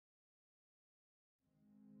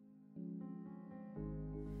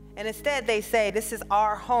And instead they say, this is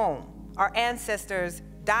our home. Our ancestors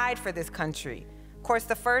died for this country. Of course,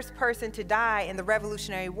 the first person to die in the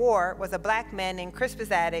Revolutionary War was a black man named Crispus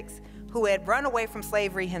Attucks, who had run away from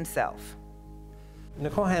slavery himself.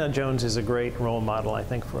 Nikole Hannah-Jones is a great role model, I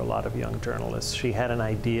think, for a lot of young journalists. She had an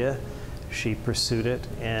idea, she pursued it,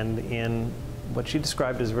 and in what she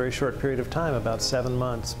described as a very short period of time, about 7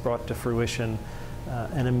 months, brought to fruition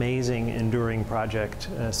an amazing, enduring project,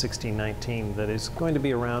 1619, that is going to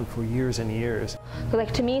be around for years and years.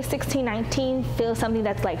 Like, to me, 1619 feels something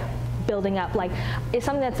that's like building up. Like, it's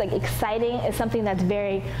something that's like exciting. It's something that's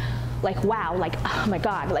very like, wow, like, oh my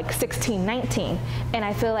God, like 1619. And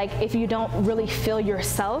I feel like if you don't really feel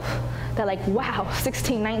yourself that like, wow,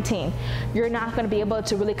 1619, you're not gonna be able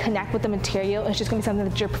to really connect with the material. It's just gonna be something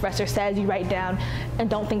that your professor says, you write down and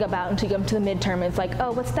don't think about until you get to the midterm. It's like,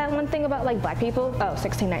 oh, what's that one thing about like black people? Oh,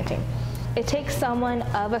 1619. It takes someone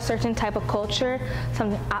of a certain type of culture,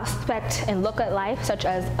 some aspect and look at life, such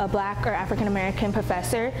as a black or African American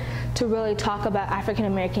professor, to really talk about African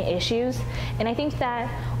American issues. And I think that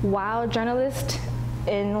while journalists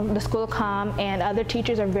in the School of Comm and other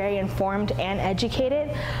teachers are very informed and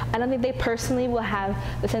educated, I don't think they personally will have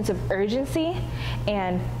the sense of urgency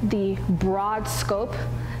and the broad scope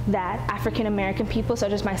that African American people,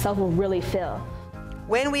 such as myself, will really feel.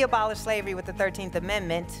 When we abolished slavery with the 13th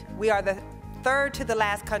Amendment, we are the third to the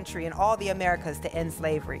last country in all the Americas to end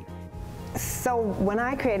slavery. So when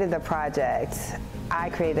I created the project, I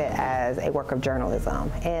created it as a work of journalism.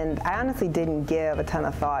 And I honestly didn't give a ton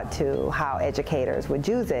of thought to how educators would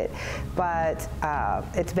use it. But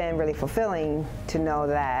it's been really fulfilling to know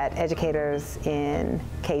that educators in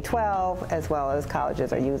K-12 as well as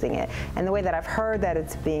colleges are using it. And the way that I've heard that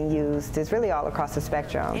it's being used is really all across the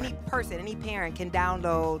spectrum. Any person, any parent can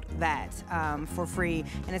download that for free.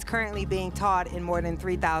 And it's currently being taught in more than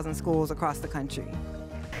 3,000 schools across the country.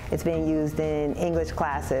 It's being used in English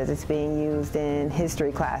classes, it's being used in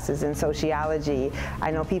history classes, in sociology.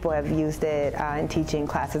 I know people have used it in teaching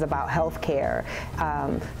classes about healthcare.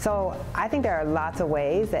 So I think there are lots of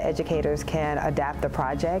ways that educators can adapt the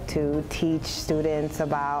project to teach students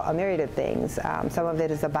about a myriad of things. Some of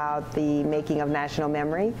it is about the making of national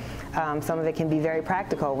memory. Some of it can be very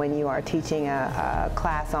practical when you are teaching a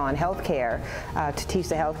class on healthcare, to teach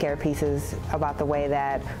the healthcare pieces about the way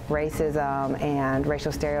that racism and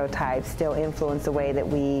racial stereotypes still influence the way that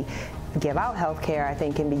we give out healthcare. I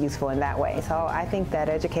think can be useful in that way. So I think that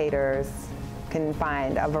educators can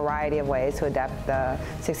find a variety of ways to adapt the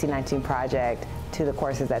 1619 project to the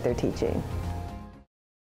courses that they're teaching.